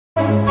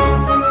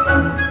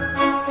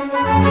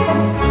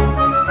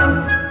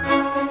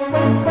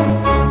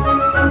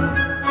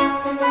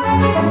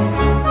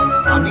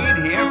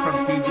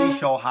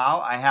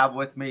Profile. I have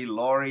with me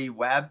Lori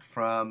Webb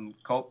from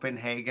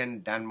Copenhagen,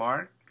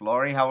 Denmark.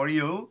 Lori, how are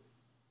you?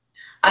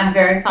 I'm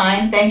very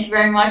fine. Thank you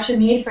very much,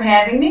 Amit, for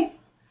having me.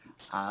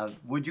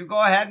 Would you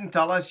go ahead and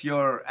tell us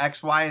your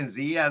X, Y, and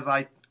Z, as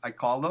I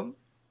call them?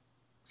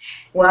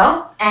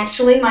 Well,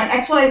 actually, my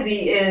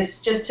XYZ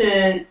is just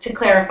to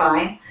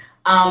clarify.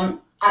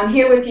 I'm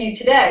here with you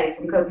today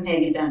from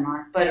Copenhagen,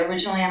 Denmark, but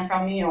originally I'm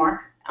from New York,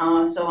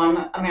 so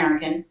I'm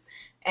American,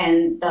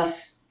 and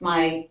thus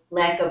my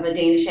lack of a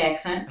Danish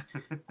accent.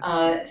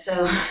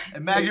 So,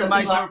 Imagine so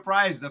my people are,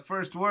 surprise. The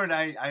first word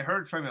I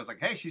heard from you, I was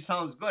like, hey, she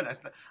sounds good.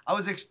 I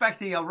was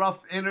expecting a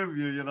rough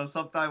interview,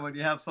 sometime when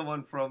you have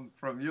someone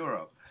from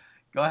Europe.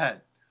 Go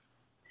ahead.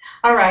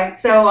 all right.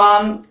 So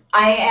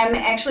I am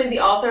actually the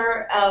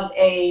author of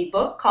a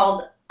book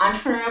called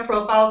Entrepreneurial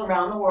Profiles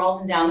Around the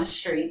World and Down the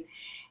Street.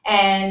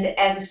 And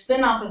as a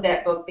spin-off of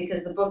that book,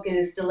 because the book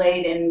is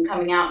delayed in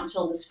coming out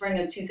until the spring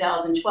of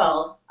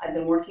 2012, I've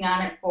been working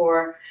on it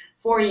for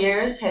 4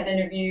 years, have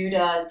interviewed,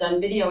 done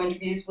video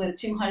interviews with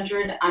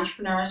 200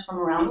 entrepreneurs from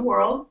around the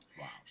world.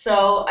 Wow.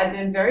 So I've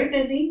been very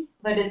busy,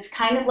 but it's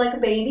kind of like a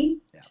baby,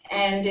 Yeah.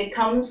 and it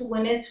comes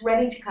when it's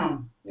ready to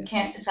come. You Yes.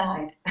 can't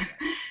decide.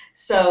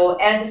 So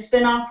as a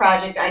spin-off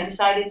project, I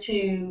decided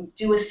to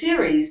do a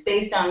series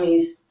based on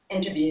these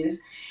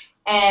interviews,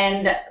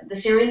 and the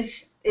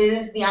series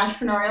is the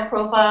Entrepreneurial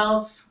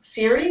Profiles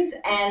series.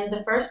 And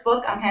the first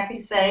book, I'm happy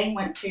to say,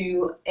 went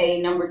to a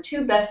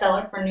 #2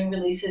 bestseller for new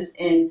releases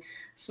in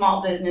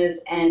small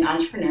business and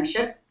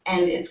entrepreneurship.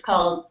 And it's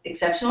called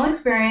Exceptional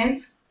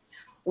Experience: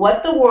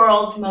 What the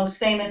World's Most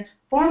Famous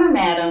Former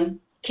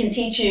Madam Can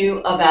Teach You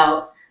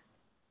About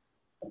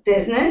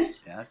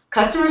Business, Yes.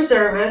 Customer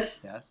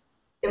Service, Yes.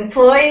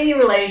 Employee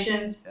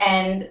Relations, Yes.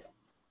 and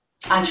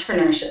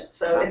Entrepreneurship.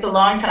 So I, it's a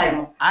long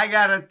title. I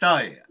gotta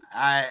tell you,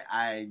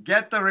 I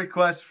get the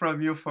request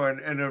from you for an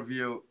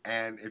interview,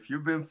 and if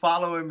you've been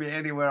following me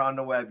anywhere on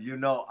the web, you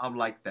know I'm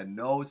like the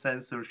no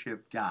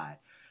censorship guy.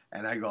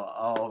 And I go,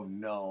 oh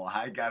no,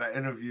 I gotta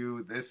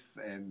interview this,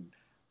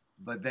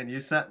 but then you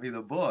sent me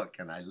the book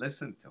and I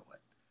listened to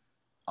it.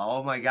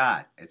 Oh my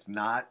God, it's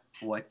not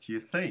what you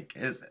think,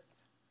 is it?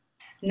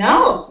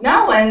 No,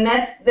 no, and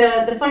that's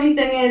the funny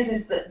thing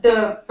is that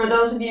the for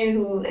those of you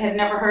who have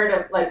never heard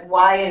of, like,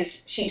 why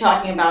is she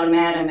talking about a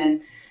madam,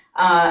 and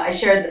I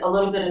shared a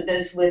little bit of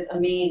this with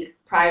Amid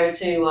prior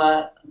to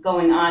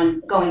going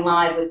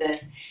live with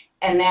this,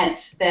 and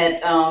that's that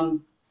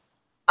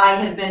I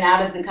have been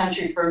out of the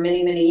country for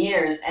many, many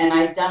years, and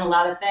I've done a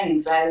lot of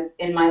things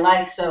in my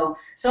life. So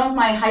some of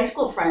my high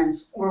school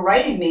friends were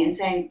writing me and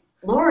saying,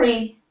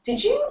 Lori,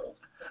 did you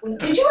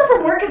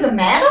ever work as a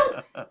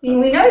madam?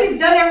 We know you've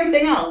done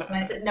everything else. And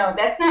I said, no,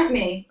 that's not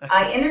me.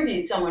 I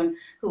interviewed someone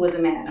who was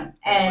a madam.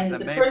 And it was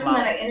And the the person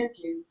that I Mayflower.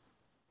 interviewed,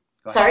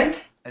 Go ahead.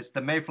 sorry? It's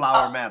the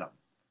Mayflower Madam.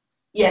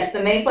 Yes,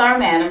 the Mayflower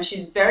Madam.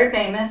 She's very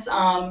famous,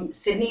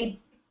 Sydney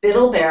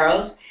Biddle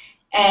Barrows.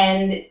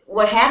 And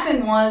what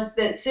happened was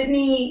that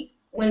Sydney,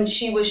 when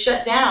she was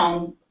shut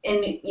down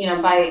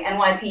by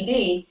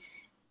NYPD,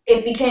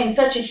 it became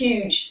such a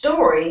huge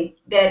story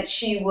that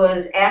she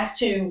was asked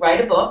to write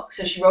a book.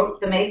 So she wrote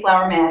The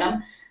Mayflower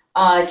Madam.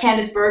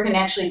 Candice Bergen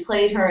actually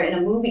played her in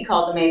a movie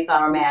called The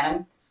Mayflower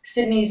Madam.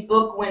 Sydney's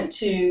book went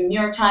to New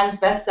York Times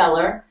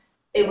bestseller.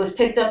 It was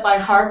picked up by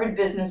Harvard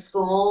Business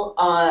School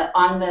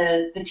on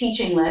the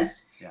teaching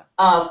list.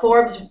 Yeah.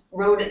 Forbes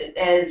wrote it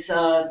as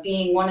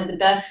being one of the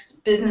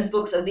best business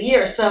books of the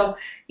year. So,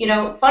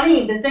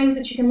 funny, the things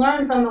that you can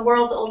learn from the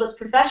world's oldest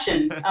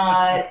profession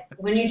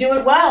when you do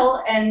it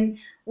well, and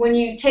when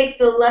you take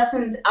the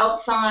lessons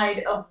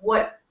outside of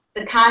what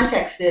the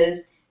context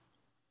is.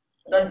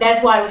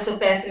 That's why I was so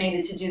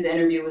fascinated to do the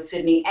interview with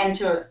Sydney and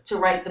to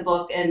write the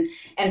book and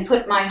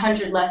put my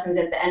 100 lessons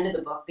at the end of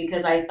the book,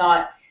 because I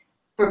thought,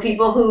 for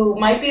people who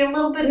might be a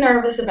little bit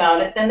nervous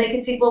about it, then they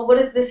could see, well, what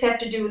does this have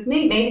to do with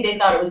me? Maybe they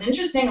thought it was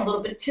interesting, a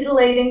little bit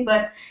titillating,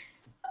 but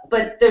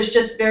there's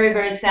just very,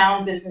 very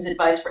sound business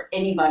advice for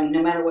anybody,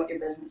 no matter what your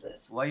business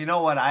is. Well, you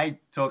know what I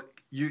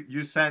took?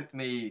 You sent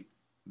me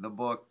the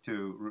book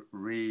to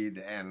read,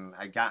 and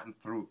I gotten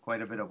through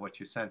quite a bit of what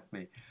you sent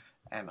me,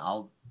 and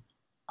I'll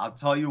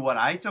tell you what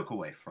I took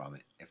away from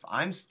it. If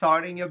I'm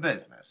starting a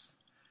business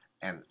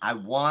and I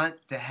want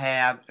to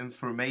have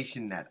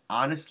information that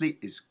honestly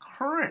is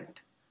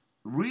current,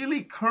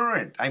 really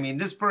current. I mean,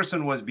 this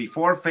person was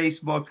before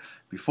Facebook,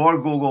 before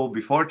Google,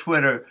 before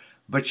Twitter,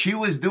 but she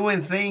was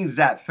doing things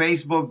that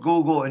Facebook,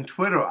 Google, and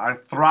Twitter are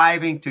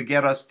thriving to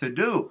get us to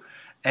do.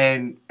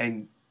 And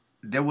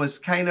there was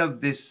kind of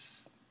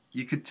this,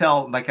 you could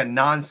tell, like a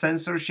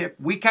non-censorship.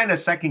 We kind of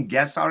second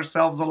guess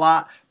ourselves a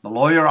lot. The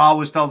lawyer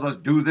always tells us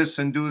do this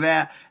and do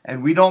that,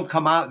 and we don't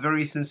come out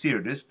very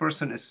sincere. This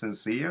person is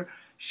sincere.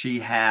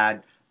 She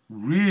had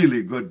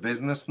really good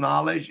business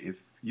knowledge.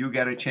 If you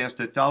get a chance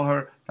to tell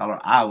her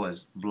I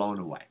was blown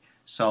away.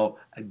 So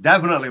I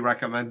definitely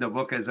recommend the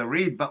book as a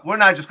read, but we're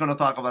not just going to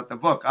talk about the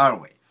book, are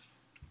we?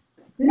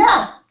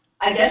 No,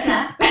 I guess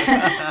not.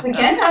 We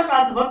can talk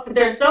about the book, but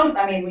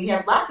we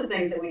have lots of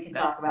things that we can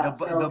talk about.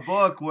 The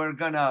book we're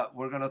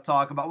gonna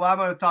talk about. Well, I'm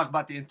gonna talk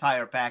about the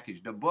entire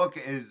package. The book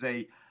is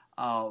a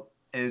uh,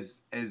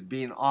 is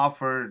being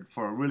offered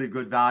for a really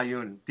good value,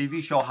 and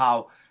TV show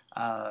how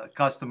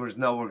customers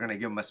know we're going to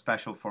give them a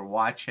special for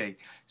watching.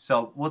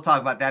 So we'll talk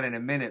about that in a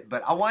minute.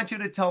 But I want you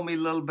to tell me a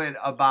little bit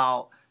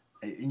about,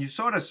 and you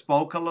sort of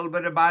spoke a little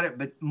bit about it,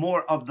 but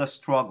more of the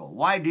struggle.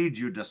 Why did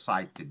you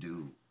decide to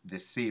do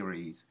this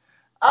series?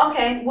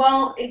 Okay,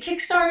 well, it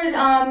kickstarted.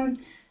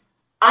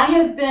 I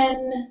have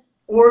been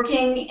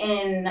working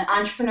in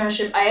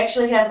entrepreneurship. I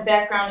actually have a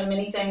background in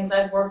many things.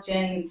 I've worked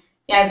in,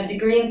 yeah, I have a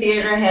degree in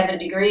theater, I have a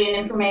degree in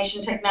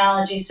information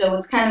technology, so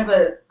it's kind of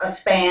a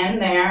span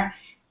there.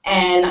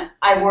 And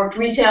I worked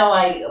retail.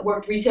 I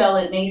worked retail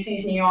at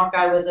Macy's, New York.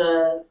 I was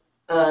a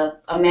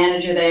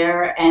manager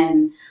there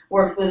and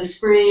worked with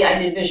Esprit. I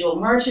did visual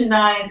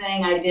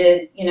merchandising. I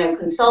did,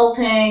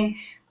 consulting.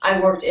 I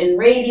worked in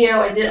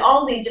radio. I did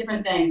all these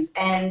different things.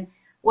 And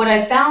what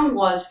I found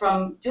was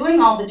from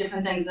doing all the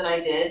different things that I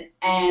did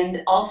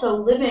and also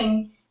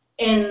living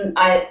in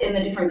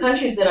the different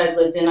countries that I've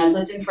lived in. I've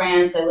lived in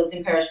France. I lived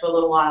in Paris for a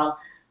little while.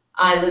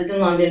 I lived in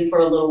London for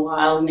a little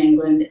while in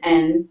England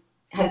and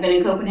have been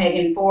in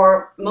Copenhagen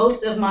for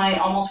most of my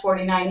almost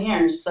 49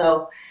 years.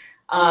 So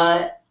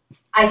I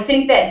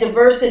think that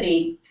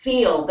diversity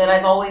feel that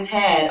I've always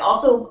had,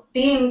 also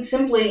being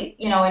simply,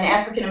 an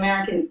African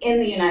American in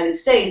the United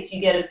States, you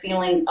get a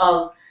feeling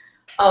of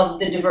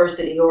the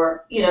diversity,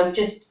 or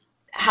just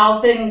how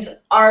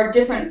things are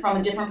different from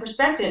a different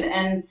perspective.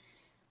 And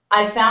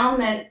I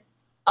found that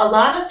a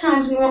lot of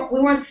times we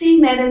weren't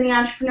seeing that in the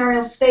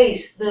entrepreneurial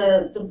space.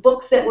 The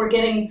books that were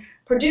getting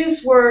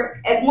produced were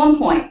at one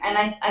point,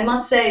 and I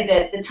must say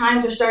that the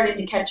times are starting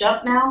to catch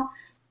up now,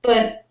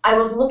 but I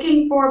was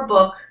looking for a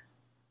book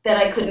that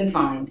I couldn't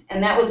find.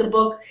 And that was a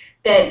book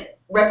that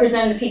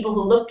represented people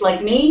who looked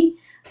like me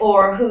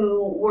or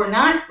who were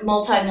not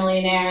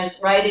multimillionaires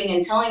writing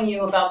and telling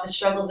you about the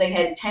struggles they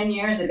had 10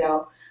 years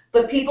ago,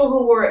 but people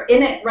who were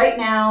in it right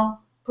now,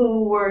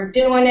 who were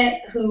doing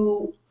it,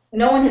 who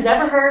no one has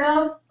ever heard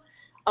of.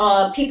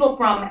 People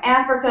from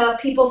Africa,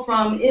 people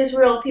from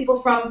Israel, people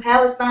from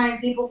Palestine,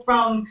 people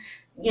from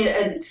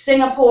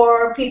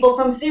Singapore, people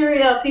from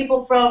Syria,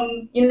 people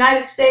from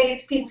United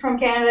States, people from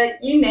Canada,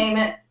 you name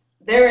it.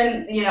 They're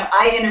in,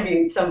 I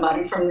interviewed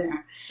somebody from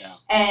there. Yeah.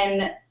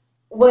 And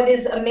what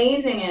is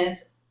amazing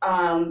is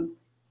that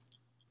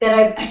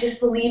I just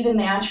believe in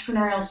the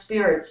entrepreneurial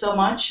spirit so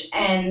much.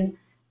 And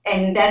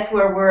that's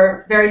where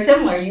we're very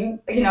similar.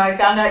 I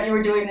found out you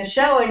were doing the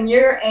show, and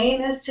your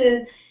aim is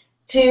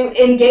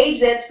to engage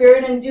that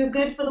spirit and do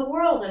good for the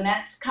world. And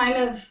that's kind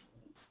of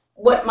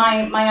what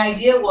my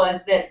idea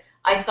was, that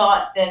I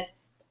thought that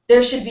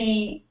there should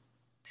be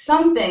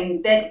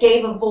something that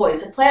gave a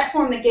voice, a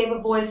platform that gave a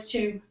voice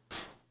to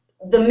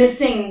the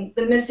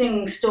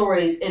missing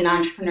stories in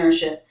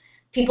entrepreneurship.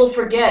 People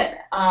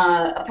forget,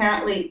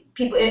 apparently,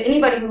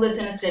 anybody who lives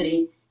in a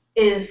city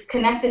is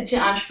connected to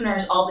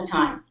entrepreneurs all the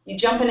time. You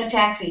jump in a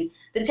taxi.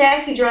 The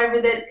taxi driver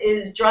that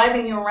is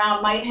driving you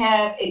around might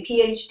have a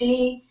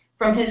PhD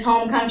from his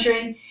home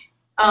country.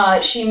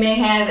 She may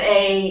have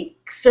a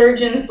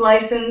surgeon's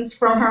license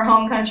from her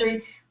home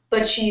country,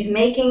 but she's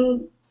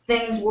making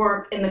things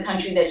work in the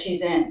country that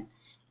she's in.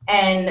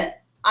 And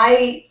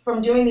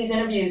from doing these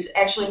interviews,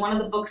 actually one of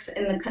the books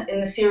in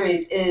the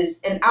series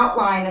is an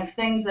outline of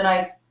things that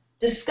I've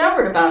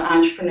discovered about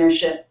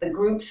entrepreneurship. The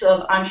groups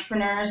of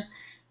entrepreneurs,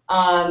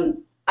 I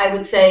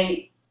would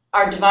say,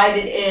 are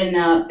divided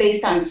in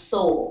based on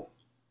soul.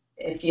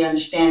 If you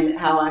understand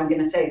how I'm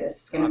going to say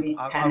this, it's going to be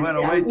kind I'm of.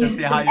 going to wait to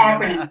see how you're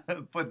going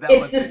to put that.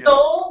 It's the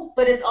soul,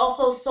 but it's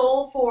also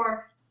soul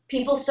for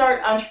people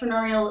start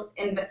entrepreneurial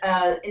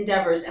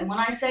endeavors. And when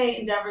I say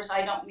endeavors,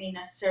 I don't mean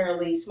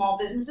necessarily small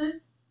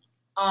businesses.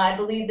 I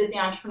believe that the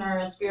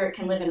entrepreneurial spirit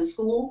can live in a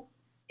school,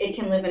 it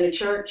can live in a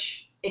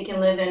church, it can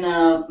live in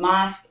a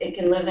mosque, it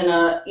can live in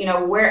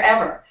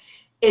wherever.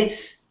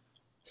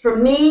 For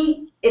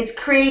me, it's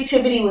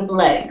creativity with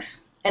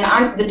legs.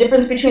 And the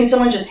difference between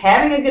someone just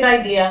having a good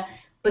idea,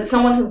 but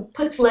someone who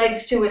puts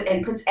legs to it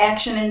and puts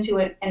action into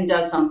it and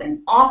does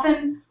something.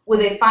 Often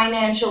with a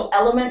financial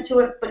element to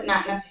it, but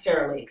not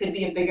necessarily. It could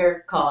be a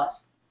bigger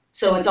cause.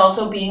 So it's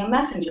also being a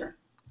messenger.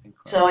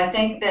 Incredible. So I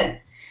think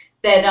that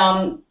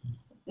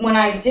when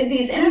I did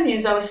these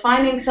interviews, I was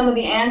finding some of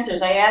the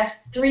answers. I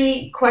asked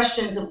 3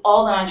 questions of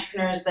all the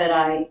entrepreneurs that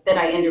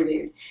I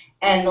interviewed.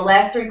 And the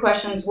last 3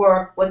 questions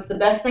were, what's the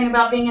best thing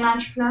about being an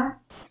entrepreneur?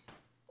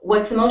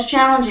 What's the most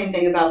challenging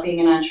thing about being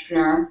an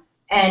entrepreneur?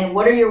 And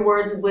what are your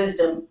words of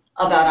wisdom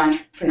about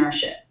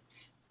entrepreneurship?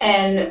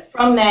 And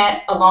from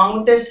that, along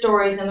with their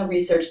stories and the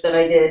research that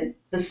I did,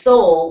 the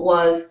soul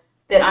was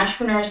that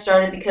entrepreneurs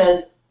started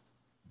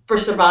for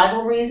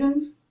survival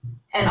reasons.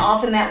 And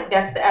often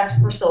that's the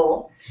S for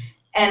soul.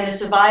 And the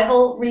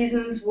survival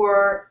reasons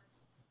were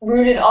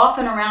rooted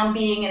often around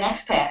being an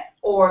expat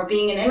or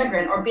being an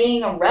immigrant or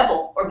being a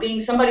rebel or being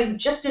somebody who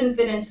just didn't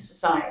fit into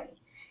society.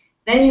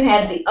 Then you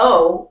had the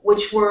O,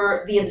 which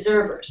were the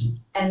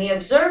observers. And the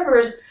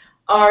observers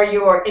are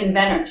your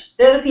inventors.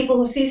 They're the people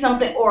who see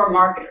something, or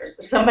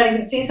marketers. Somebody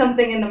who sees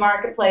something in the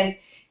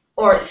marketplace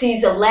or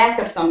sees a lack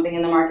of something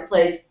in the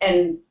marketplace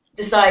and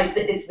decide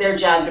that it's their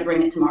job to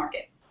bring it to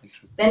market.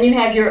 Interesting. Then you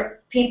have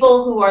your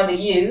people who are the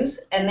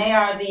yous, and they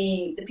are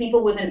the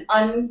people with an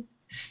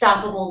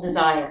unstoppable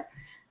desire.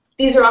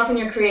 These are often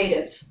your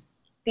creatives.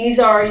 These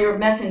are your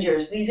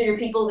messengers. These are your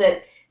people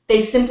that they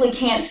simply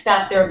can't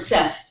stop. They're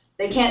obsessed.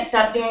 They can't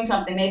stop doing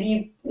something.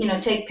 Maybe you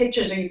take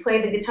pictures or you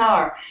play the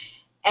guitar,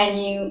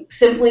 and you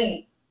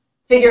simply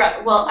figure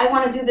out, well, I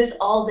want to do this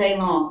all day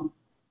long.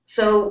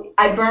 So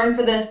I burn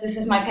for this. This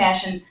is my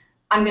passion.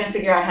 I'm going to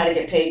figure out how to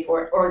get paid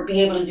for it or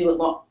be able to do it,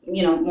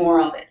 more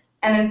of it.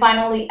 And then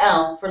finally,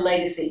 L for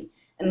legacy.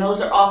 And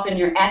those are often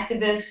your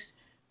activists,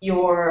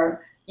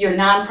 your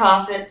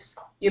nonprofits,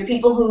 your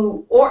people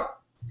who,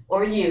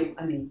 or you,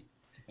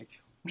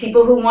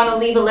 people who want to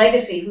leave a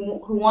legacy,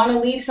 who want to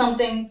leave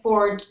something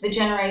for the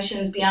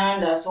generations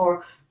beyond us,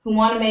 or who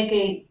want to make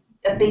a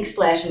big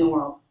splash in the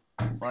world.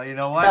 Well, you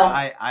know what? So,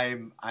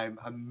 I'm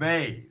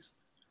amazed.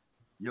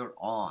 You're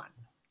on.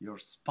 You're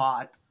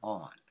spot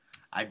on.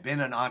 I've been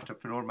an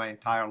entrepreneur my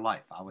entire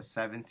life. I was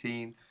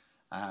 16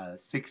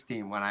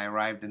 when I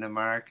arrived in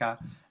America.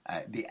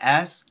 The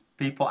S,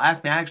 people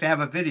ask me, I actually have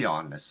a video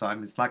on this, so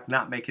it's like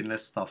not making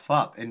this stuff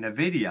up. In the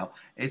video,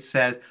 it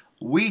says,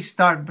 we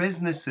start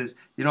businesses.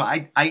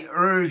 I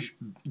urge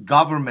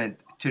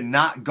government to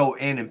not go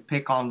in and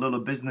pick on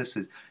little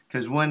businesses,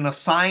 because when the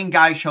sign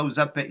guy shows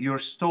up at your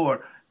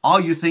store, all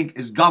you think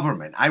is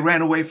government. I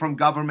ran away from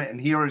government,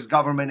 and here is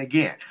government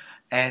again.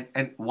 And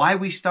why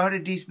we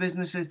started these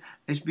businesses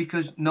is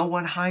because no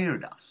one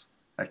hired us.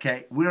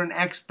 Okay, we're an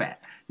expat.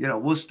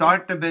 We'll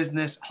start the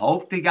business,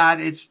 hope to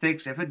God it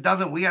sticks. If it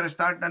doesn't, we got to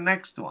start the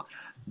next one.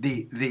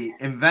 The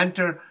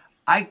inventor,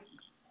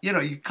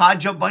 you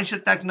codge a bunch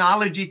of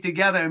technology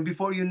together, and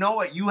before you know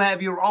it, you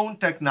have your own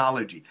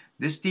technology.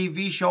 This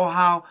TV show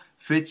how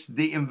fits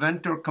the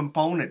inventor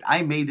component.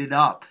 I made it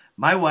up.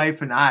 My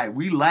wife and I,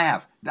 we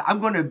laugh. I'm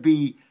going to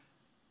be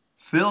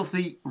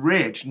filthy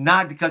rich,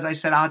 not because I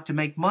set out to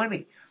make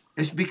money.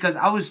 It's because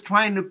I was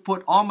trying to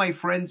put all my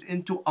friends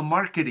into a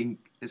marketing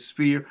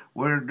sphere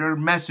where their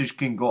message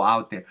can go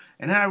out there.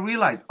 And then I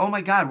realized, oh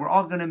my God, we're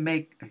all going to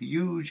make a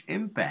huge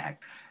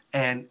impact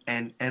and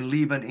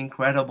leave an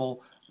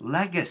incredible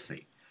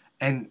legacy.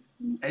 And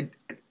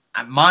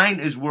mine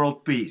is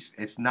world peace.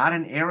 It's not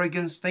an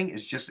arrogance thing.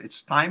 It's just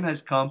its time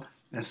has come,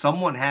 and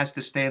someone has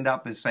to stand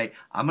up and say,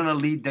 I'm going to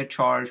lead the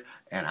charge,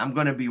 and I'm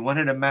going to be one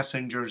of the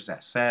messengers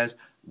that says,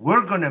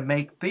 we're going to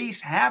make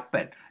peace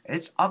happen.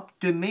 It's up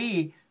to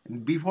me.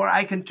 And before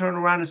I can turn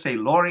around and say,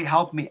 Lori,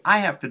 help me, I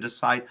have to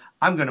decide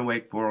I'm going to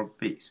make world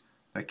peace.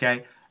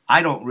 Okay?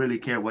 I don't really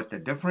care what the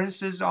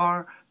differences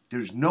are.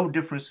 There's no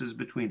differences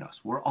between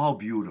us. We're all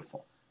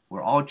beautiful.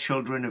 We're all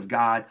children of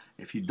God.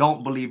 If you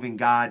don't believe in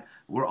God,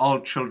 we're all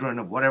children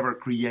of whatever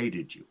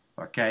created you.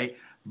 Okay?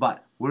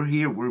 But we're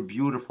here. We're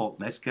beautiful.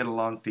 Let's get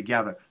along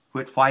together.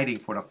 Quit fighting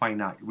for the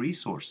finite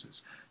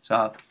resources.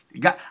 So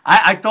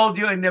I told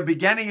you in the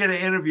beginning of the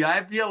interview,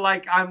 I feel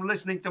like I'm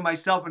listening to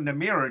myself in the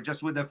mirror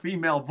just with a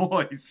female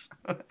voice.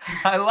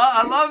 I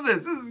love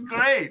this. This is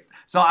great.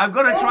 So I'm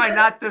going to try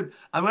not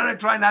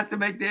to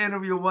make the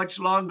interview much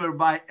longer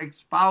by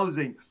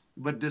espousing,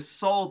 but the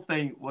soul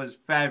thing was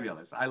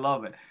fabulous. I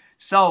love it.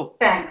 So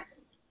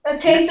thanks. A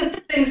taste of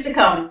the things to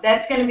come.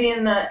 That's going to be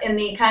in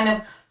the kind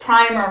of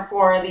primer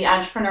for the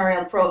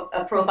Entrepreneurial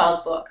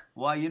Profiles book.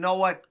 Well, you know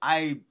what?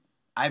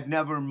 I've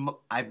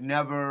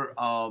never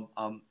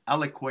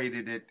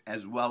eloquated it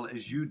as well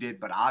as you did,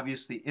 but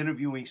obviously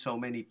interviewing so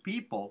many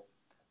people,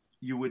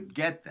 you would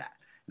get that.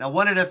 Now,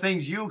 one of the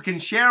things you can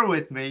share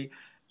with me,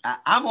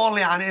 I'm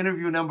only on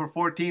interview number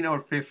 14 or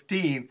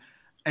 15,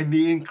 and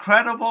the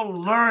incredible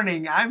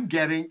learning I'm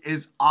getting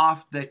is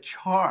off the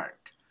chart.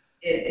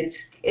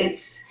 It's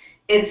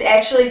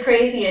actually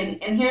crazy,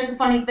 and here's the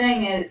funny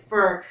thing: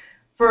 for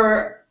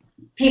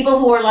people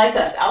who are like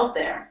us out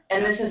there,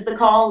 and this is the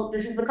call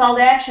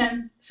to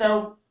action.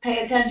 So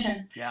pay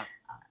attention. Yeah.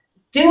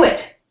 Do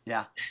it.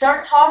 Yeah.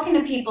 Start talking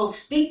to people.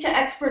 Speak to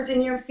experts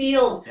in your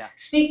field. Yeah.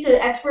 Speak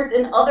to experts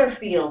in other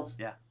fields.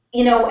 Yeah.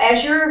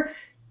 As you're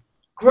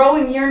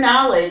growing your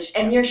knowledge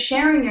and you're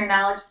sharing your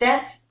knowledge,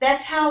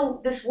 that's how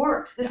this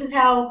works. This is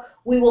how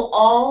we will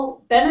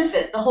all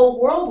benefit. The whole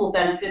world will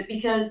benefit,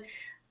 because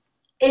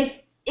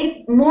if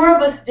more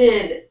of us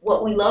did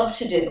what we love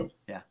to do,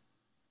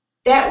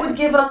 that would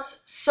give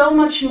us so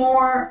much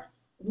more,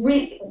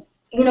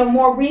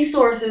 more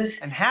resources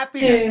and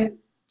happiness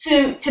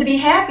to be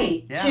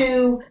happy,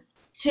 to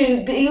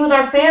be with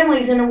our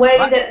families in a way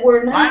that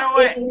we're not.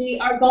 If we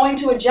are going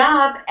to a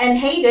job and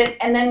hate it,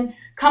 and then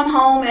come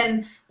home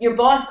and your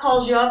boss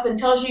calls you up and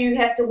tells you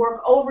have to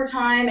work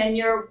overtime, and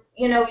your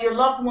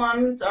loved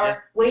ones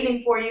are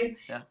waiting for you.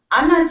 Yeah.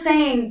 I'm not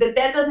saying that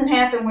doesn't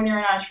happen when you're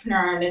an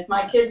entrepreneur, and if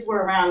my kids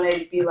were around,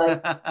 they'd be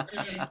like,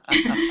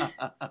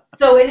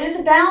 So it is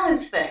a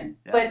balance thing,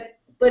 but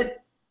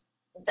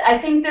I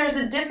think there's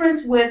a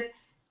difference with,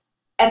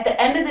 at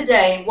the end of the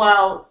day,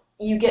 while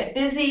you get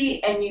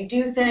busy and you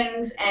do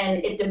things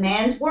and it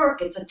demands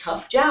work, it's a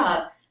tough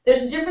job.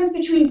 There's a difference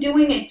between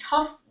doing a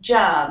tough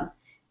job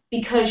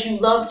because you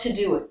love to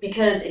do it,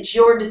 because it's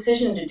your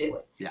decision to do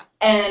it. Yeah.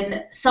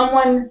 And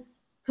someone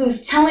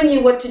who's telling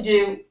you what to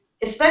do,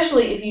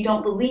 especially if you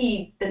don't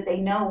believe that they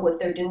know what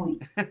they're doing,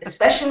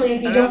 especially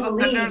if you don't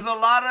believe there's a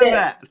lot of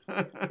that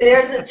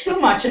that. too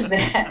much of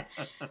that.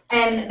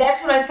 And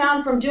that's what I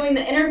found from doing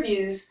the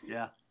interviews.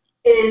 Yeah.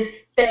 Is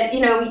that,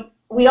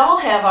 we all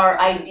have our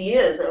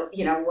ideas of,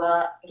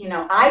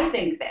 I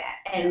think that.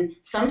 And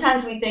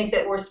sometimes we think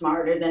that we're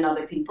smarter than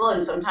other people,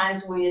 and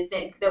sometimes we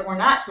think that we're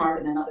not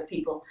smarter than other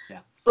people.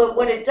 Yeah. But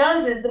what it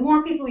does is the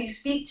more people you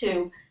speak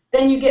to,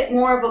 then you get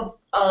more of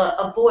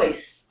a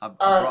voice,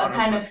 a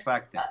kind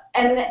perspective.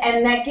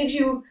 And that gives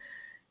you,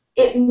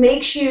 it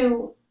makes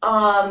you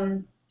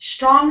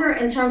stronger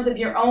in terms of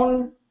your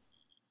own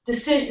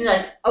decision.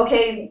 Like,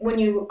 okay, when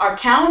you are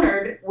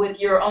countered with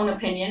your own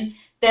opinion,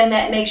 then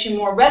that makes you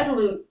more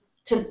resolute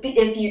to be,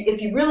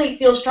 if you really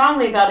feel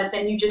strongly about it,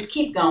 then you just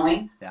keep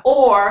going. Yeah.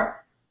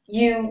 Or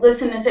you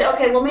listen and say,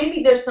 okay, well,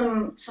 maybe there's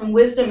some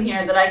wisdom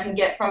here that I can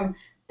get from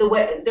the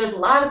way, there's a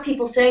lot of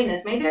people saying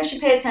this, maybe I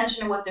should pay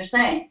attention to what they're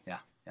saying. Yeah.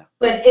 Yeah.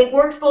 But it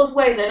works both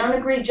ways. I don't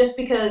agree just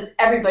because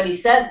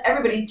everybody's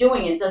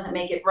doing it doesn't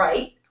make it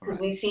right, because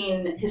we've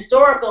seen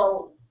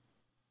historical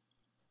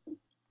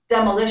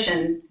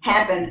demolition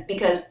happen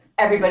because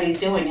everybody's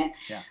doing it.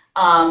 Yeah.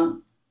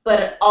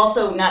 But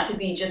also not to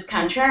be just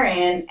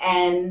contrarian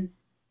and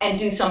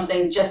do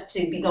something just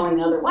to be going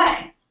the other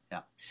way.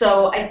 Yeah.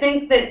 So I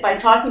think that by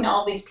talking to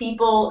all these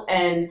people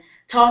and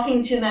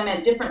talking to them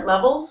at different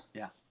levels,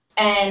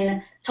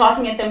 and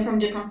talking at them from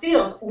different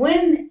fields,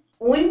 when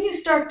you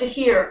start to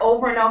hear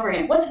over and over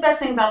again, what's the best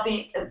thing about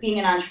being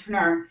an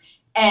entrepreneur?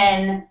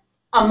 And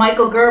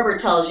Michael Gerber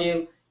tells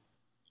you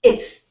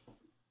it's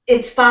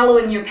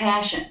following your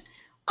passion.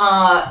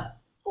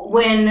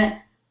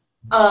 When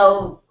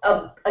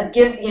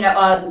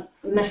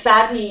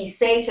Masato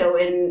Sato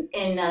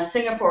in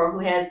Singapore, who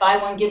has Buy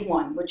One Give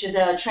One, which is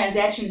a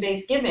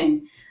transaction-based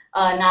giving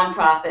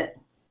nonprofit,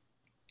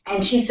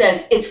 and she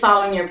says it's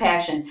following your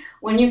passion.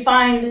 When you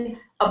find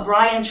a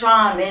Brian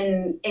Traum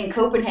in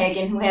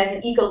Copenhagen who has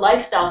an eco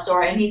lifestyle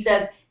store and he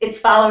says it's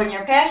following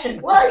your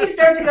passion, well, you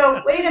start to go,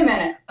 wait a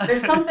minute,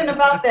 there's something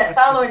about that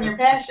following your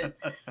passion.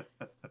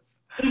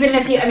 Even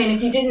if you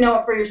didn't know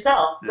it for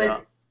yourself.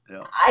 But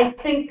I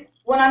think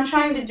what I'm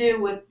trying to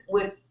do with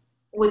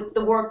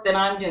the work that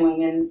I'm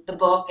doing in the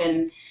book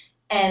and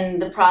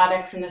the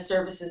products and the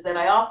services that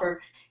I offer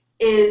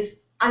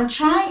is I'm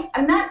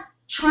not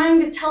trying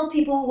to tell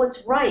people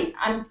what's right.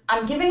 I'm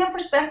giving a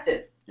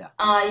perspective. Yeah.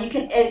 You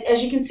can,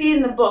 as you can see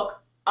in the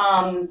book,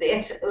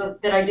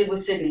 that I did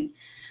with Sydney,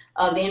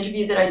 the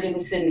interview that I did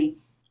with Sydney.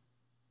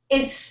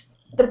 It's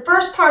the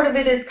first part of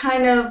it is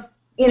kind of,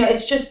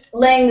 it's just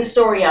laying the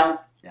story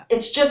out. Yeah.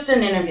 It's just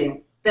an interview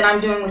that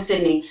I'm doing with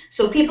Sydney,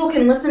 so people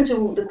can listen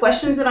to the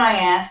questions that I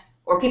asked,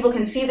 or people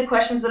can see the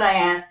questions that I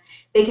asked.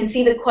 They can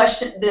see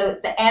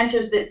the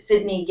answers that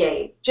Sydney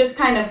gave, just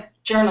kind of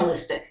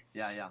journalistic.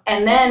 Yeah.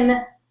 And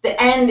then the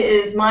end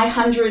is my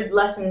 100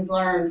 lessons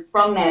learned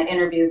from that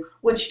interview,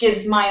 which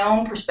gives my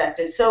own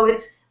perspective. So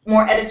it's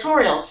more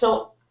editorial.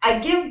 So I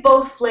give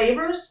both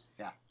flavors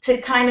to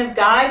kind of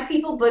guide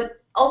people,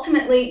 but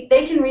ultimately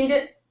they can read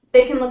it,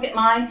 they can look at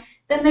mine,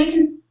 then they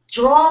can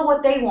draw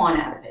what they want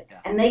out of it,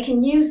 and they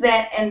can use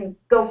that and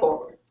go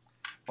forward.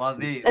 Well,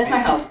 that's my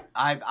hope.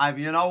 I've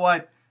you know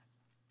what?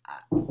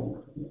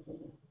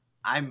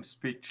 I'm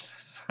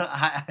speechless.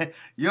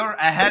 You're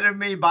ahead of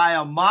me by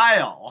a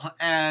mile,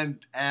 and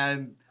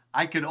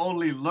I can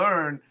only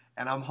learn,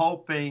 and I'm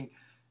hoping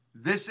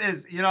this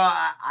is,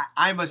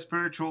 I'm a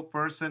spiritual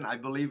person. I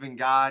believe in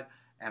God,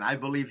 and I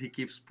believe He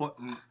keeps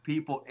putting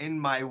people in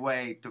my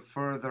way to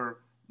further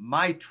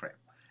my trip.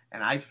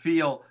 And I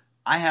feel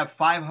I have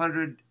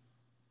 500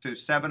 to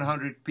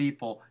 700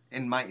 people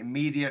in my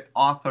immediate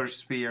author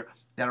sphere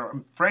that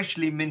are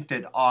freshly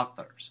minted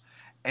authors,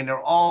 and they're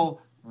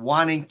all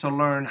wanting to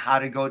learn how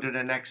to go to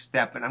the next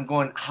step. And I'm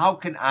going, how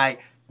can I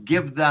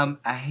give them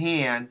a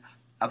hand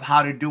of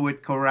how to do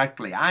it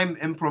correctly? I'm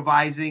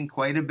improvising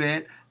quite a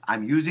bit.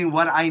 I'm using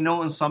what I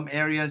know in some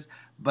areas,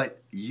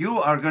 but you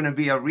are going to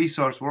be a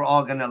resource. We're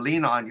all going to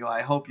lean on you.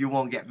 I hope you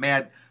won't get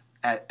mad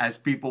as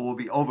people will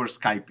be over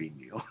Skyping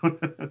you.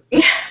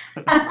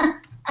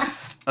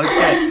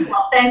 Okay.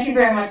 Well, thank you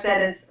very much. That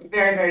is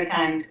very, very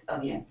kind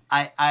of you.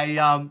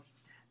 I'm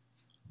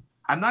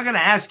not going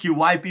to ask you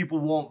why people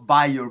won't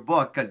buy your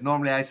book, because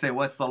normally I say,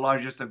 what's the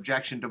largest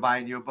objection to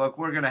buying your book?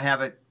 We're going to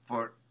have it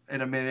for,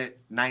 in a minute,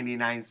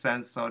 99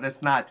 cents. So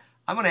that's not,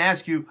 I'm going to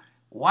ask you,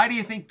 why do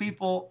you think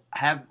people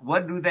have,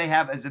 what do they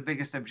have as the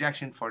biggest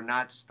objection for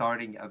not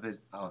starting a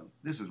business? Oh,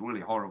 this is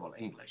really horrible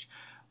English.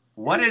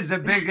 What is the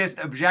biggest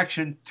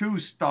objection to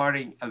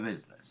starting a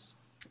business?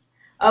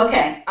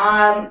 Okay.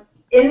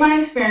 In my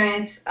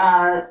experience,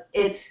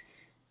 it's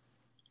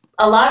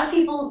a lot of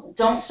people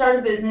don't start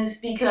a business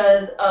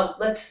because of,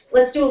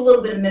 let's do a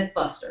little bit of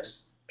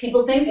Mythbusters.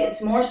 People think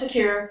it's more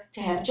secure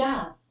to have a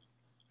job.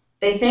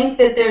 They think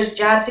that there's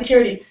job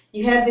security.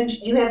 You have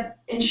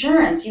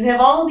insurance. You have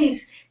all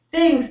these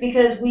things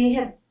because we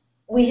have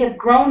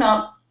grown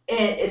up,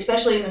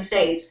 especially in the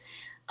States,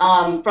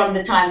 from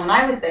the time when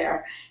I was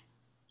there.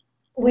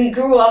 We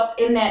grew up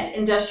in that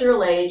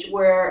industrial age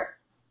where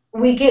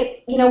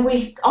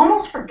we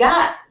almost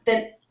forgot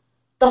that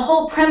the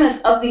whole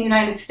premise of the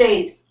United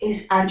States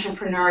is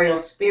entrepreneurial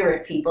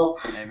spirit, people.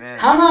 Amen.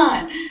 Come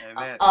on.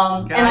 Amen.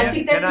 And I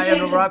think Can that's the I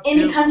case of interrupt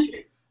any you?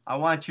 country. I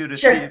want you to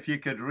see Sure. if you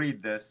could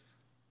read this.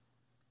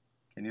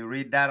 Can you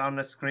read that on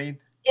the screen?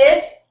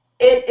 If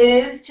it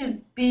is to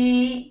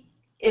be,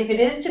 if it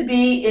is to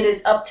be, it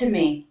is up to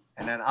me.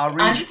 And then I'll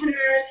read.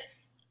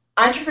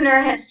 Entrepreneur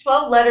has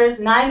 12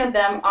 letters, 9 of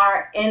them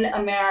are in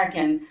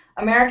American.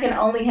 American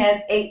only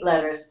has 8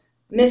 letters,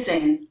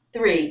 missing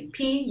 3,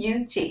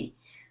 P-U-T.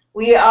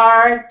 We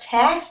are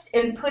tasked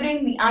in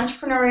putting the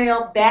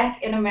entrepreneurial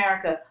back in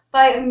America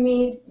by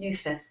Hamid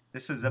Youssef.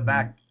 This is the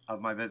back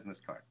of my business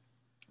card.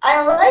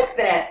 I like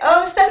that.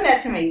 Oh, send that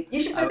to me. You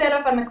should put I, that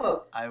up on the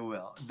quote. I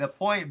will. The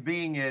point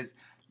being is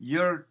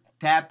you're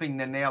tapping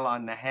the nail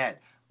on the head.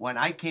 When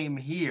I came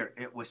here,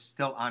 it was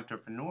still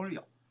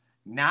entrepreneurial.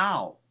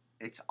 Now,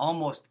 it's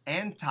almost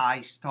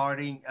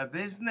anti-starting a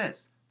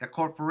business. The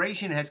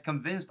corporation has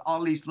convinced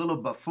all these little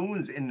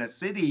buffoons in the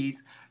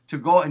cities to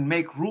go and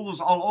make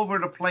rules all over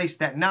the place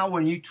that now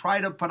when you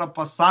try to put up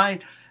a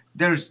sign,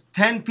 there's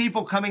 10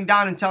 people coming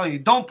down and telling you,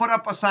 don't put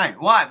up a sign.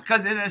 Why?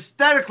 Because it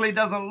aesthetically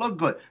doesn't look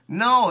good.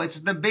 No,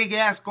 it's the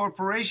big-ass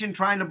corporation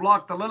trying to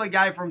block the little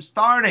guy from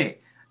starting.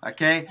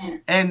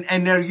 Okay?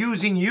 And they're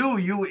using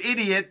you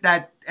idiot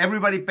that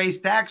everybody pays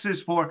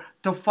taxes for,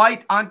 to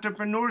fight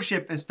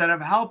entrepreneurship instead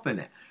of helping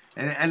it.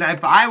 And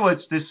if I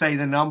was to say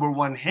the number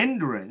one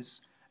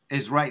hindrance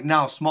is right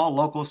now small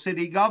local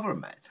city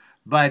government.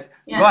 But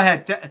go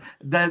ahead.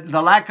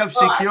 The lack of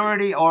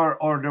security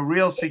or the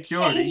real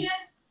security.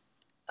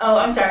 Oh,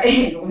 I'm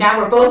sorry. Now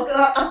we're both.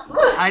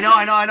 I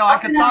know. I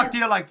could talk to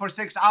you like for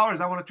 6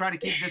 hours. I want to try to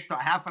keep this to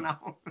half an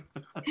hour.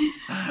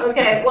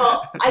 Okay.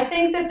 Well, I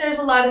think that there's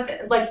a lot of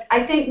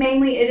I think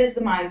mainly it is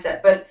the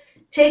mindset, but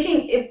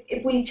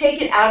if we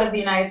take it out of the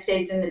United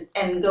States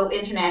and go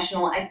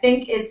international, I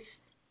think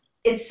it's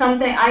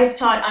something. I've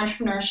taught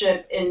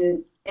entrepreneurship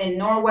in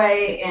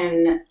Norway,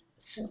 in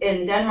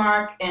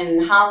Denmark,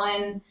 in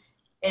Holland,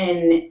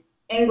 in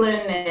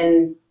England,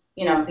 and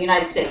the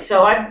United States.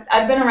 So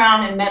I've been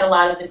around and met a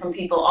lot of different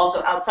people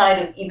also outside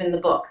of even the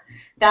book.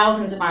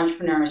 Thousands of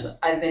entrepreneurs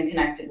I've been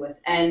connected with.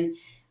 And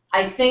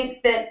I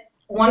think that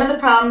one of the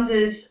problems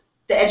is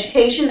the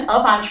education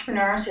of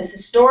entrepreneurs has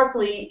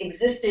historically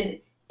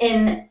existed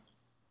in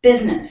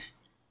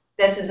business.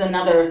 This is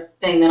another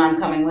thing that I'm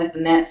coming with,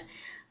 and that's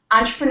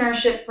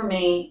entrepreneurship for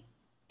me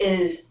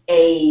is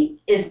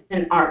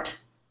an art.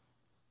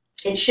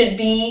 It should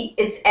be,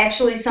 it's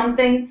actually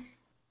something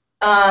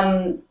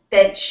that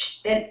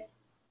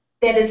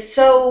is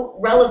so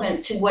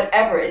relevant to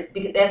whatever,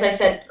 as I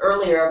said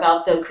earlier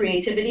about the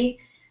creativity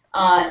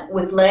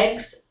with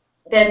legs,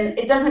 then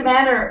it doesn't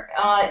matter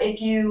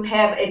if you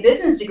have a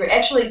business degree.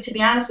 Actually, to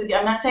be honest with you,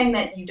 I'm not saying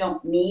that you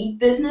don't need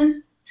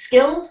business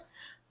skills,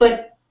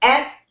 but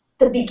at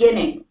the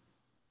beginning,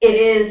 it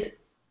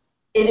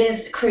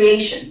is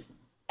creation,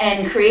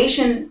 and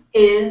creation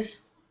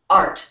is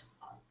art.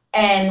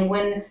 And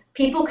when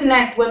people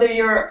connect, whether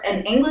you're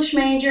an English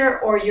major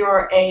or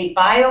you're a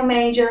bio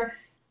major,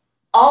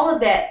 all of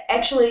that,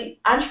 actually,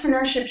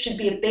 entrepreneurship should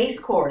be a base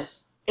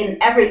course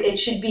it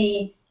should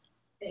be,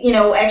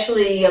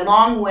 actually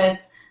along with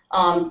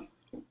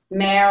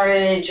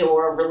marriage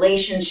or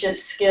relationship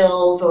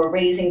skills or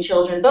raising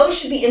children. Those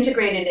should be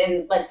integrated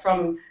in,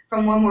 from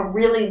when we're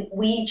really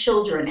wee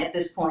children at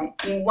this point.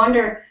 You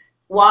wonder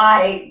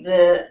why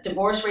the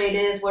divorce rate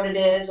is what it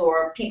is,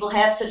 or people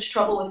have such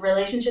trouble with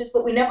relationships,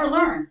 but we never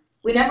learn.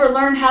 We never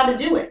learn how to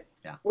do it.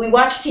 Yeah. We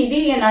watch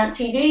TV, and on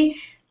TV,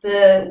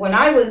 when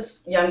I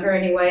was younger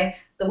anyway,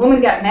 the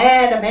woman got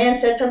mad, a man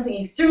said something,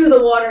 he threw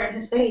the water in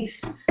his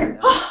face.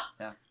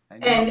 Yeah.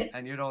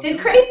 And you don't did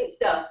crazy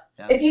stuff.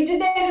 Yeah. If you did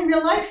that in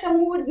real life,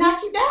 someone would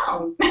knock you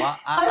down. Well,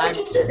 How would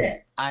you do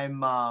that? I'm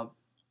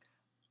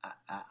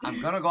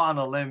going to go on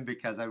a limb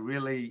because I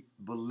really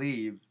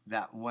believe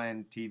that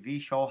when TV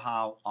show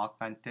how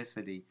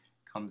authenticity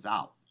comes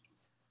out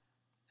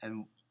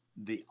and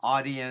the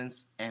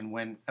audience and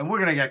we're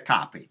going to get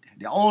copied.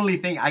 The only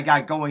thing I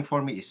got going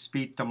for me is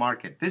speed to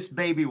market. This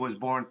baby was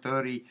born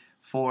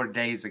 34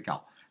 days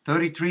ago.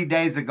 33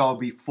 days ago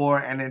before,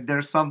 and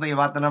there's something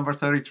about the number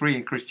 33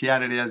 in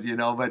Christianity, as you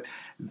know, but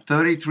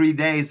 33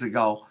 days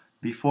ago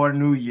before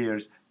New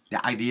Year's,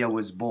 the idea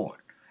was born.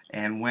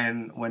 And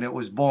when it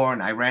was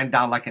born, I ran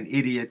down like an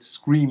idiot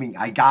screaming,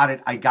 I got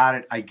it, I got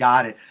it, I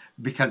got it,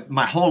 because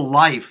my whole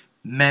life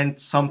meant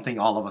something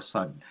all of a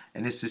sudden.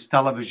 And it's this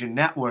television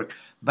network,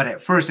 but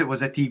at first it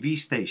was a TV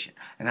station.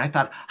 And I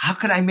thought, how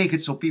could I make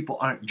it so people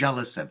aren't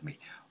jealous of me?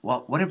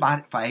 Well, what about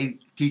if I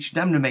teach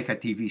them to make a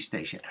TV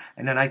station?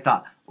 And then I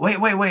thought,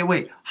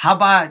 wait. How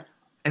about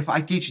if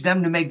I teach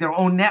them to make their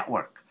own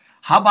network?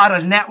 How about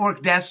a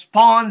network that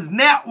spawns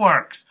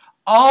networks?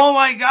 Oh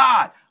my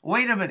God.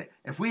 Wait a minute.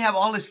 If we have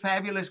all this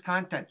fabulous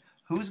content,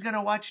 who's going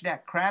to watch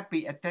that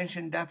crappy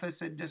attention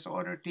deficit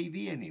disorder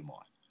TV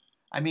anymore?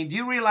 I mean, do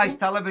you realize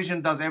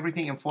television does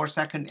everything in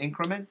 4-second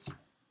increments?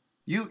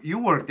 You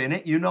worked in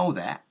it. You know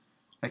that.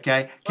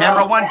 Okay,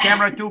 camera Well, one,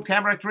 camera two,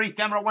 camera three,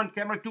 camera one,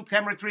 camera two,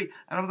 camera three,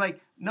 and I'm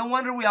like, no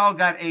wonder we all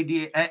got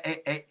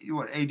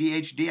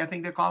ADHD, I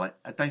think they call it,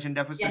 attention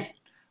deficit, yes,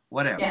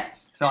 whatever. yeah.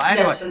 So Attention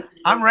anyway, deficit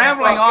I'm syndrome.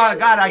 rambling Well, on.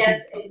 God,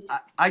 yes,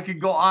 I could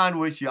go on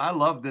with you. I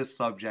love this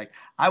subject.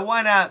 I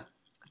want to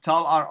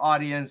tell our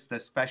audience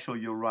the special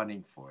you're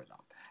running for them,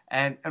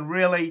 and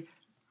really,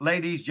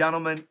 ladies,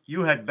 gentlemen,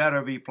 you had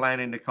better be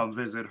planning to come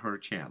visit her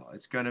channel.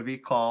 It's going to be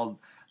called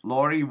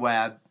Lori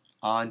Webb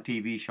on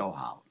TV Show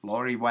How.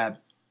 Lori Webb,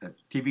 the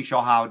TV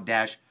Show How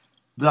dash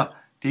the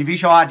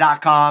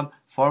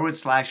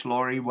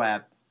TVShowHow.com/Lori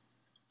Webb.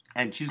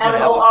 And she's going to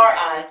have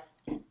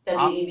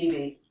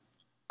LORIWEBB.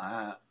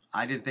 I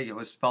didn't think it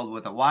was spelled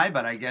with a Y,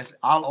 but I guess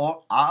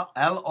L-O-R.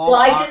 Well,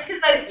 I guess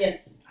because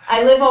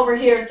I live over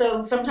here,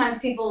 so sometimes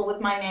people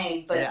with my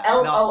name, but Yeah,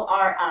 no,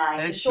 LORI,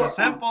 the it's a short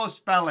form. simple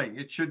spelling.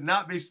 It should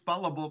not be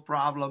spellable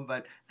problem,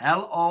 but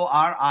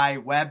Lori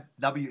Webb,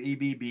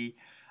 W-E-B-B,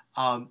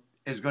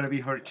 is going to be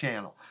her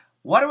channel.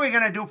 What are we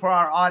going to do for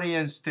our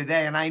audience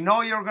today? And I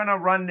know you're going to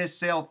run this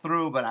sale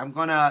through, but I'm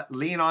going to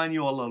lean on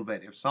you a little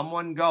bit. If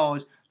someone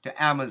goes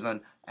to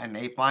Amazon and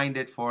they find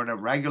it for the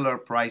regular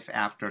price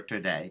after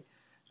today,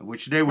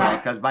 which they will,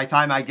 because by the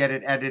time I get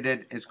it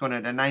edited, it's going to,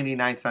 the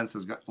 99 cents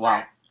is,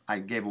 well, I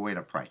gave away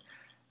the price.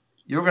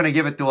 You're going to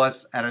give it to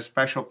us at a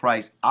special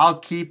price. I'll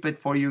keep it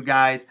for you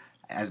guys.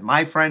 As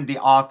my friend, the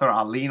author,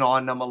 I'll lean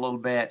on them a little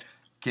bit.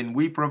 Can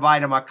we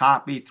provide them a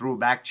copy through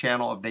back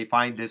channel if they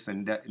find this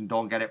and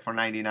don't get it for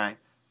 99?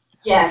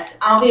 Yes,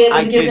 I'll be able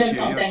I to give kiss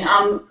them you.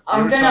 something.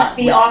 I'm You're going so to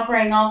be sweet.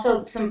 offering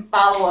also some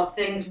follow-up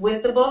things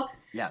with the book.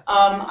 Yes.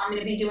 I'm going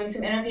to be doing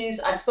some interviews.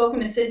 I've spoken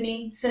to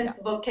Sydney since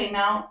the book came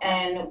out,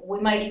 and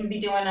we might even be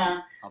doing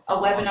a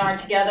webinar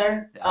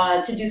together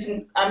to do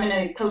some. I'm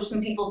going to coach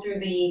some people through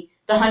the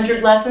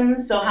 100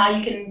 lessons, so how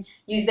you can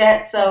use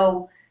that.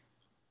 So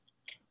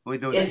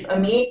if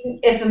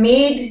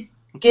Hamid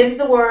gives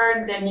the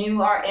word, then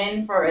you are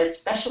in for a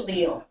special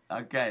deal.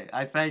 Okay,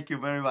 I thank you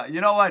very much. You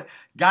know what,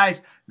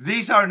 guys?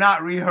 These are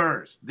not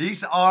rehearsed.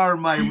 These are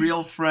my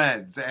real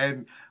friends,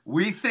 and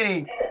we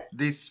think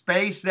the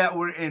space that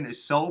we're in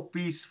is so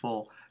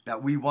peaceful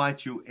that we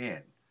want you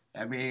in.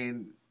 I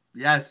mean,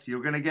 yes,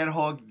 you're gonna get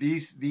hooked.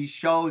 These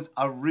shows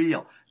are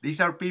real.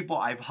 These are people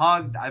I've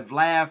hugged, I've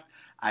laughed,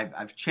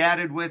 I've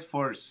chatted with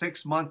for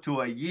 6 months to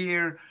a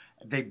year.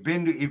 They've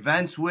been to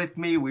events with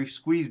me. We've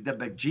squeezed the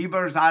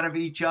bejeebers out of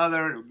each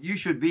other. You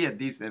should be at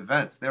these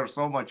events. They're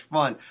so much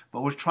fun.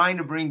 But we're trying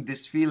to bring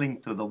this feeling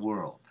to the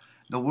world.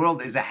 The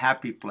world is a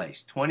happy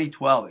place.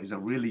 2012 is a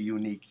really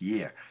unique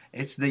year.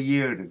 It's the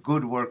year the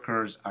good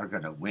workers are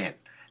going to win.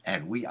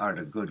 And we are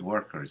the good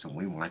workers, and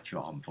we want you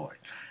on board.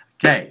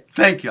 Okay,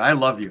 thank you. I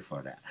love you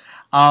for that.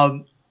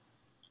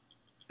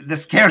 The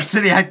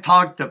scarcity I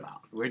talked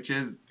about, which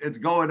is, it's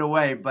going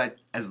away. But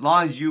as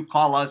long as you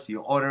call us, you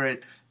order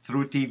it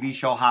through TV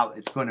Show How,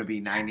 it's going to be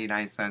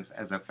 99 cents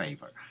as a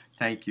favor.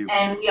 Thank you.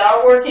 And we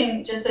are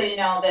working, just so you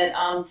know, that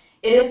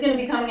it is going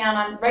to be coming out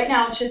on, right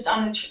now it's just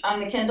on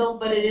the Kindle,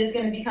 but it is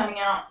going to be coming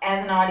out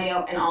as an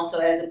audio and also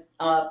as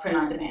a print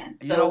on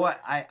demand. So, you know what?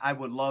 I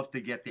would love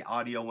to get the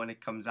audio when it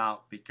comes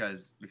out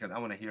because I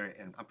want to hear it.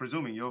 And I'm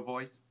presuming your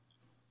voice?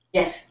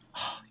 Yes.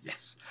 Oh,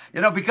 yes. You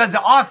know, because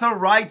the author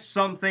writes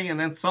something and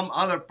then some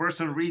other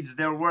person reads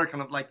their work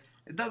and I'm like,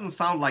 it doesn't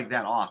sound like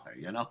that author,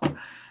 you know?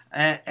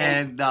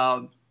 And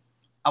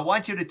I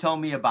want you to tell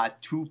me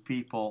about 2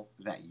 people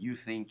that you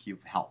think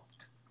you've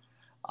helped.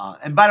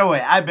 And by the way,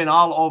 I've been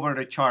all over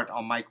the chart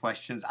on my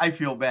questions. I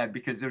feel bad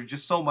because there's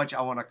just so much I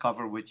want to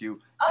cover with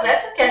you. Oh,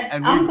 that's okay.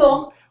 And I'm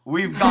cool.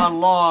 We've gone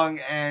long,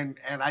 and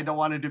I don't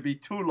want it to be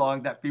too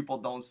long that people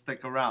don't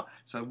stick around.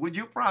 So would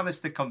you promise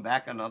to come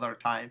back another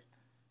time?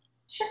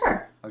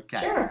 Sure. Okay.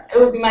 Sure. It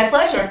would be my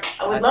pleasure.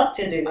 I would love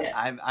to do that.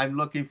 I'm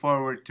looking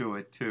forward to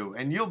it too.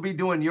 And you'll be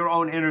doing your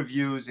own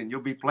interviews and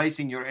you'll be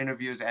placing your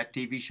interviews at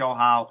TV Show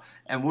How.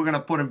 And we're going to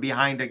put them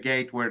behind a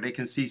gate where they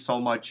can see so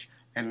much.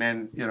 And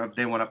then, you know, if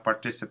they want to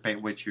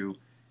participate with you,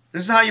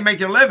 this is how you make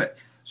your living.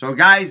 So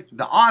guys,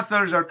 the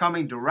authors are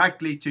coming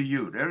directly to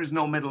you. There is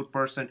no middle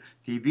person.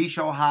 TV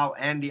Show How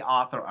and the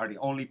author are the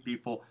only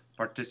people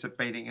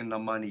participating in the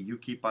money. You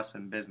keep us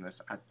in business.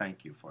 I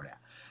thank you for that.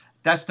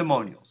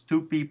 Testimonials,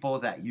 2 people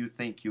that you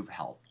think you've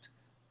helped.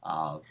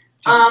 Well,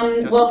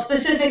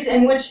 specifics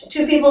in which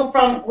 2 people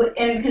from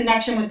in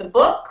connection with the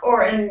book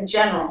or in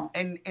general?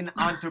 In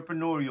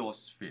entrepreneurial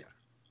sphere.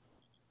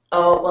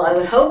 Oh, well, I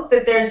would hope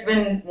that there's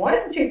been more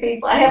than 2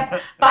 people. I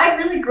have 5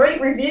 really great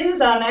reviews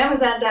on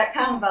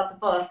Amazon.com about the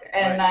book,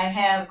 and Right. I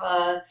have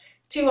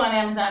 2 on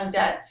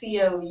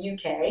Amazon.co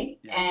UK,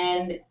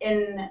 and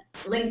in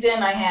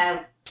LinkedIn I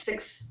have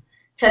 6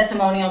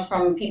 testimonials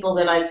from people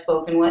that I've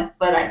spoken with.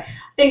 But I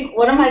think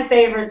one of my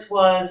favorites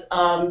was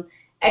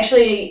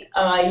actually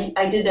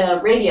I did a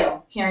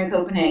radio here in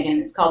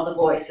Copenhagen. It's called The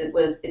Voice.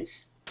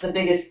 It's the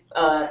biggest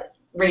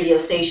radio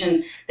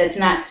station that's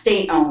not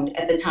state owned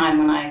at the time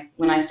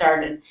when I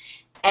started.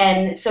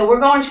 And so we're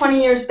going 20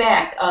 years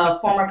back, a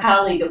former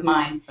colleague of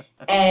mine,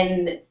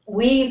 and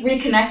we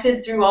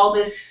reconnected through all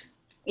this,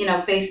 you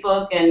know,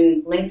 Facebook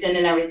and LinkedIn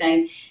and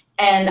everything.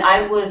 And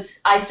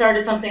I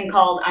started something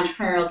called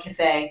Entrepreneurial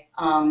Cafe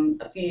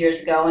a few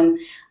years ago, and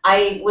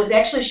I was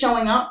actually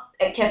showing up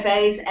at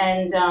cafes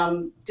and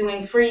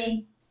doing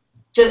free.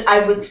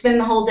 I would spend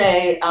the whole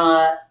day,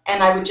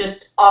 and I would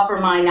just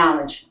offer my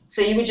knowledge.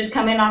 So you would just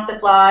come in off the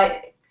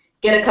fly,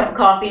 get a cup of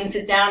coffee, and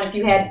sit down if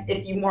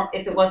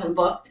it wasn't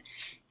booked.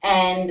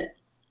 And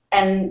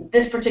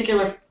this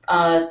particular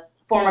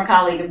former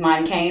colleague of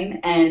mine came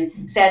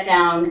and sat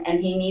down, and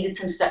he needed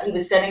some stuff. He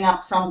was setting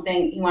up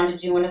something. He wanted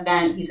to do an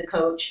event. He's a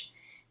coach.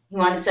 He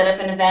wanted to set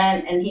up an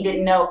event, and he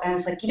didn't know. And I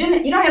was like, you don't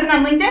have it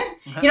on LinkedIn?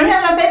 You don't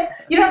have it on Facebook?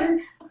 You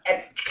don't.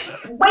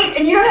 Wait,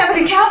 and you don't have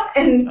an account?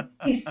 And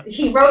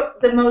he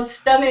wrote the most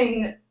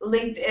stunning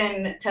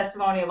LinkedIn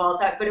testimony of all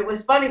time. But it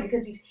was funny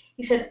because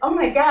he said, oh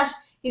my gosh,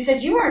 he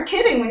said, you weren't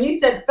kidding when you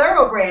said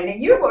thorough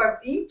branding.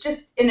 You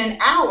just in an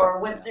hour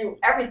went through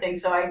everything.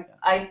 So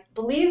I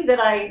believe that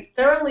I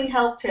thoroughly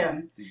helped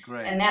him.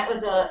 Great. And that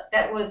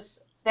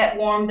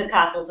warmed the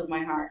cockles of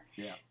my heart.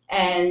 Yeah.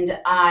 And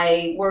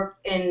I work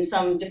in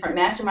some different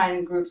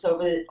masterminding groups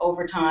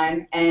over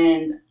time,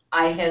 and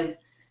I have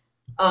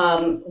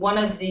one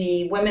of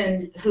the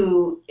women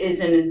who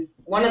is in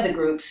one of the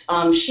groups,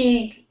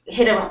 she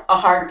hit a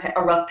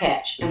rough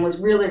patch and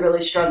was really,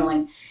 really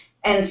struggling.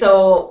 And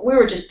so we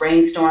were just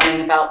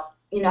brainstorming about,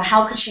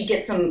 how could she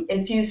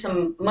infuse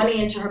some money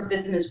into her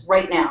business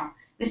right now?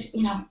 It's,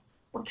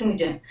 what can we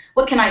do?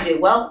 What can I do?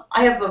 Well,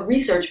 I have a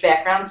research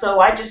background,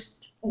 so I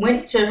just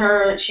went to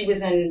her. She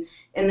was in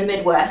the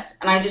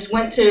Midwest, and I just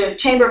went to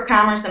Chamber of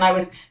Commerce, and I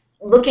was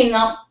looking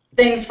up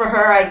things for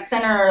her. I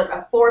sent her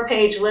a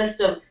 4-page list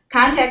of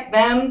contact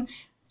them,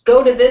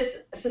 go to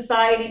this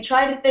society,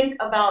 try to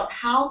think about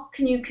how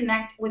can you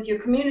connect with your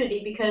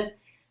community, because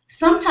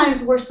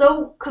sometimes we're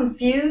so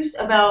confused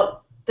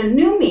about the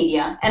new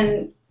media.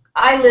 And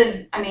I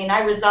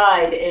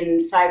reside in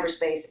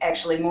cyberspace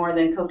actually more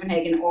than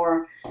Copenhagen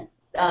or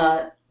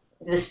the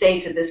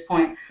States at this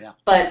point. Yeah.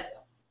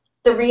 But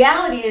the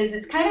reality is,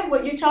 it's kind of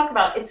what you talk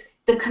about. It's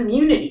the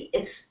community.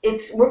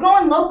 We're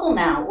going local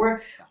now.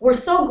 We're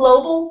so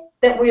global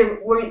that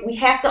we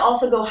have to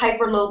also go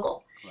hyper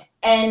local.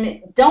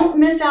 And don't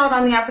miss out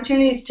on the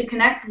opportunities to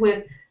connect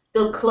with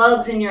the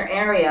clubs in your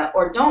area,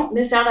 or don't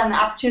miss out on the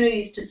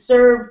opportunities to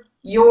serve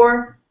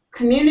your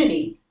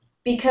community,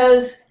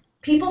 because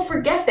people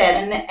forget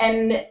that.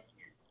 And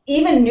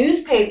even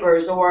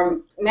newspapers or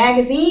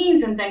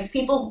magazines and things,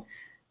 people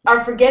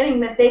are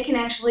forgetting that they can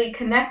actually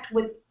connect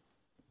with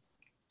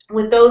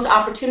those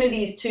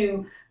opportunities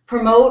to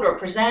promote or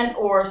present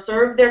or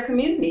serve their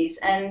communities.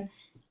 And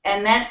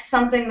that's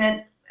something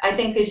that I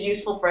think is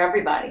useful for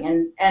everybody.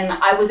 And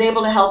I was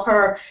able to help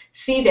her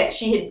see that.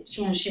 She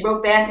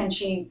wrote back, and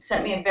she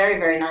sent me a very,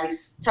 very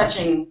nice,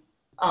 touching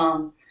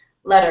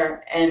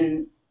letter.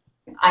 And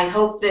I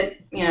hope that,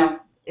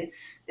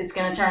 it's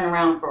going to turn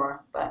around for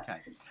her. But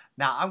okay.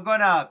 Now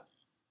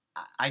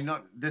I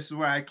know this is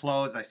where I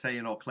close. I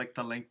say, click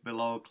the link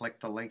below, click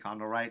the link on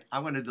the right.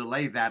 I'm going to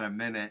delay that a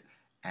minute,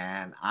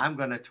 and I'm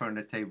going to turn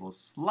the table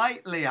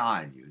slightly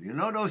on you. You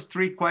know those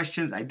 3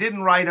 questions? I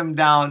didn't write them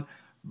down,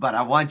 but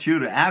I want you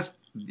to ask,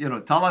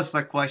 tell us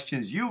the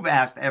questions you've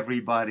asked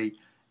everybody,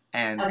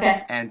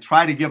 and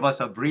try to give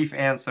us a brief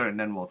answer, and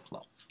then we'll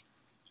close.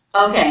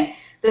 Okay.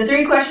 The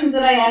 3 questions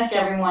that I ask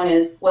everyone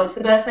is, what's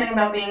the best thing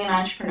about being an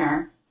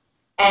entrepreneur?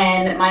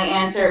 And my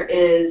answer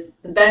is,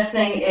 the best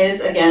thing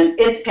is, again,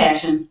 it's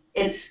passion.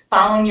 It's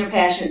following your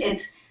passion.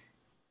 It's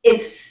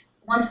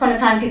once upon a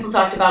time, people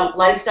talked about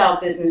lifestyle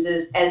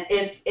businesses as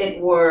if it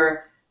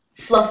were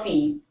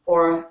fluffy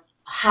or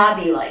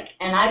hobby-like.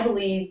 And I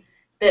believe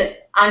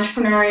that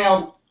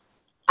entrepreneurship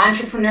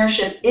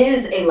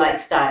is a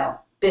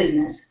lifestyle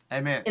business.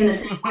 Amen. In the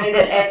same way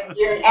that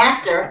you're an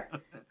actor,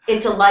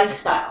 it's a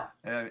lifestyle.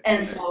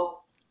 And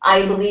so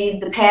I believe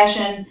the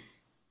passion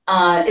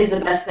is the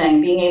best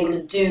thing, being able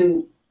to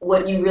do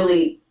what you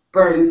really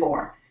burn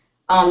for.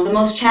 The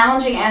most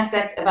challenging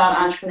aspect about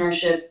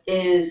entrepreneurship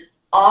is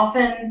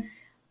often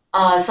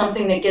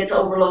something that gets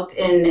overlooked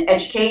in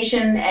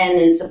education and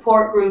in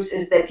support groups,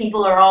 is that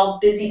people are all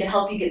busy to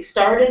help you get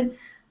started,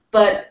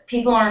 but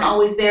people aren't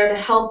always there to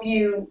help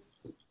you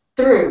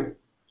through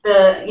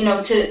in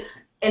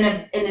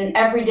an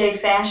everyday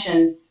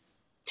fashion,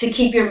 to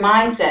keep your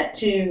mindset,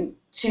 to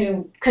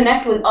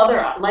connect with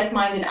other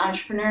like-minded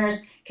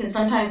entrepreneurs can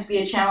sometimes be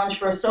a challenge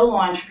for a solo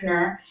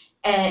entrepreneur,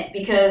 and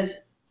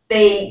because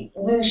they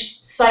lose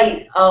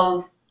sight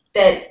of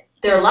that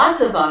there are lots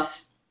of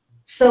us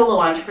solo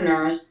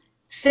entrepreneurs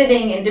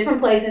sitting in different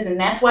places, and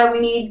that's why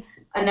we need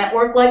a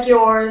network like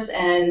yours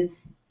and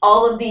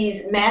all of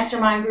these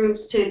mastermind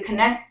groups to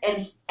connect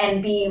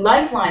and be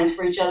lifelines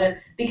for each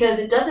other, because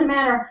it doesn't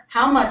matter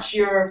how much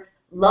your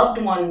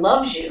loved one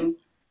loves you,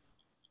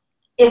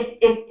 if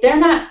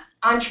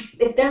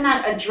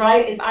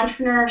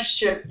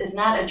entrepreneurship is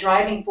not a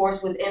driving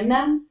force within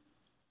them,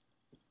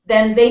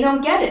 then they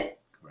don't get it.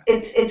 Correct.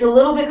 It's a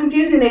little bit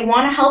confusing. They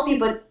want to help you,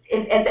 but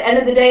at the end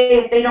of the day,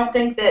 if they don't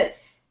think that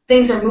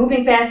things are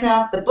moving fast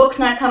enough, the book's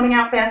not coming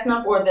out fast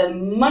enough, or the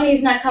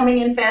money's not coming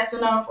in fast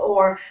enough,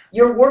 or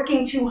you're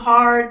working too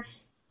hard,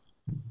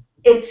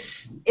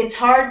 it's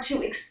hard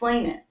to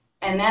explain it,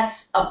 and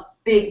that's a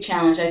big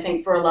challenge, I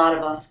think, for a lot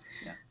of us.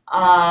 Yeah.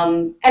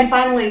 And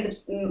finally,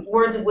 the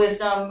words of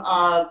wisdom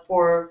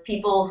for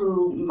people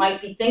who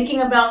might be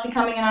thinking about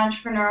becoming an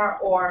entrepreneur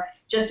or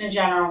just in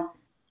general.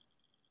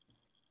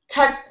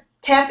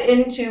 Tap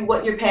into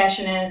what your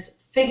passion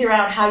is. Figure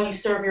out how you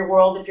serve your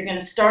world. If you're going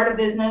to start a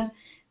business,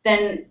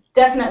 then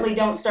definitely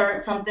don't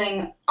start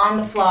something on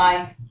the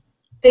fly.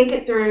 Think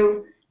it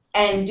through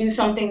and do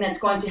something that's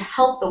going to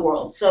help the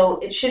world. So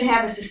it should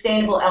have a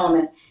sustainable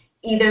element.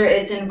 Either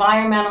it's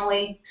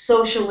environmentally,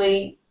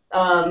 socially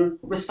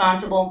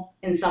responsible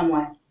in some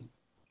way.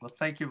 Well,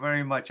 thank you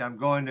very much. I'm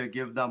going to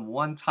give them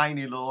one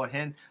tiny little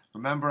hint.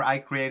 Remember, I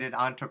created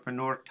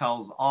Entrepreneur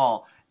Tells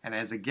All, and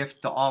as a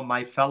gift to all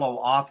my fellow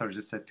authors,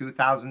 it's a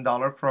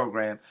 $2,000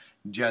 program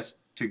just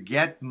to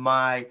get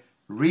my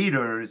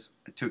readers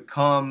to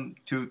come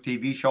to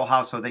TV Show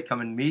House so they come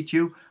and meet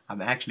you.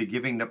 I'm actually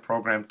giving the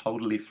program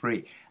totally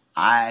free.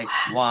 I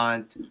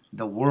want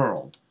the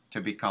world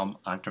to become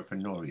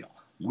entrepreneurial.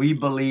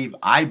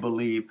 I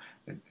believe,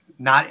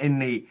 not in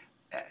the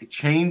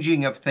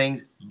changing of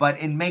things, but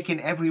in making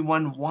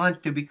everyone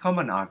want to become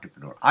an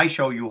entrepreneur. I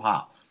show you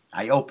how.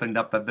 I opened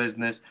up a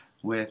business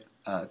with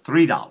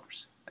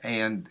 $3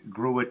 and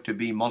grew it to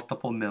be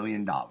multiple $1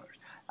 million.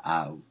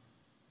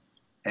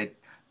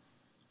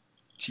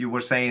 You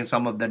were saying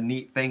some of the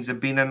neat things of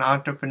being an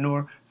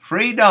entrepreneur.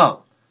 Freedom.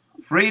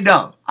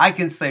 Freedom. I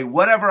can say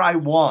whatever I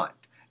want.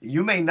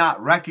 You may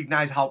not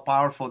recognize how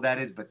powerful that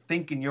is, but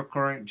think in your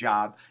current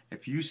job,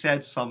 if you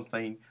said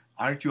something,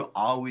 aren't you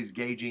always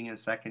gauging and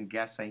second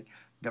guessing?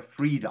 The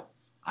freedom.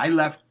 I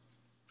left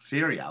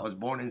Syria. I was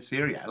born in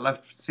Syria. I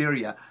left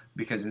Syria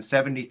because in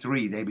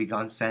 73 they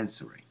began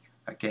censoring.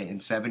 Okay, in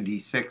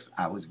 76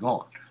 I was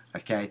gone.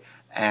 Okay,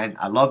 and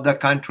I love the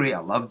country. I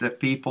love the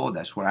people.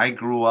 That's where I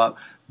grew up.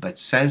 But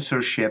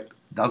censorship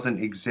doesn't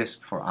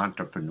exist for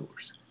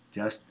entrepreneurs.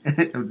 Just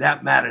if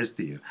that matters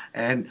to you.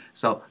 And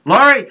so,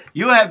 Lori,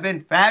 you have been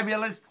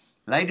fabulous.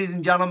 Ladies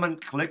and gentlemen,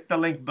 click the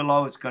link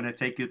below. It's going to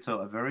take you to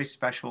a very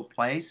special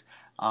place.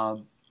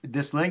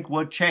 This link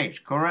will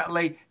change.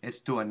 Currently,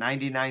 it's to a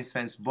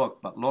 99-cent book,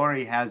 but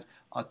Lori has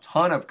a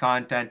ton of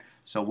content,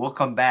 so we'll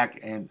come back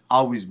and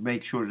always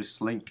make sure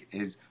this link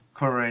is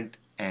current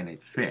and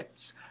it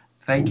fits.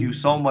 Thank you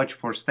so much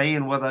for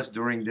staying with us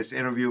during this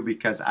interview,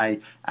 because I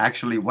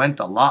actually went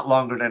a lot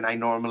longer than I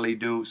normally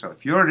do. So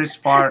if you're this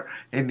far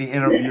in the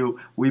interview,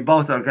 we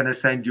both are going to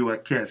send you a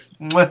kiss.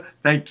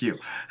 Thank you.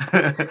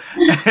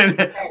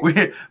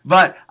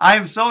 But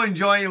I'm so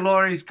enjoying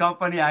Lori's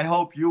company. I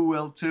hope you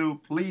will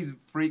too. Please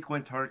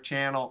frequent her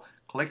channel.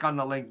 Click on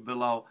the link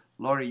below.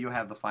 Lori, you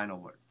have the final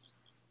words.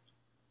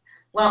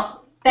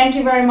 Well, thank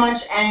you very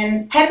much,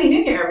 and Happy New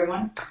Year,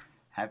 everyone.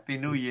 Happy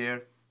New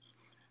Year.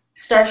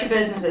 Start your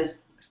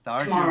businesses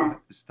tomorrow.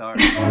 Start.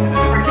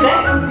 Or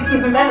today,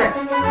 even better.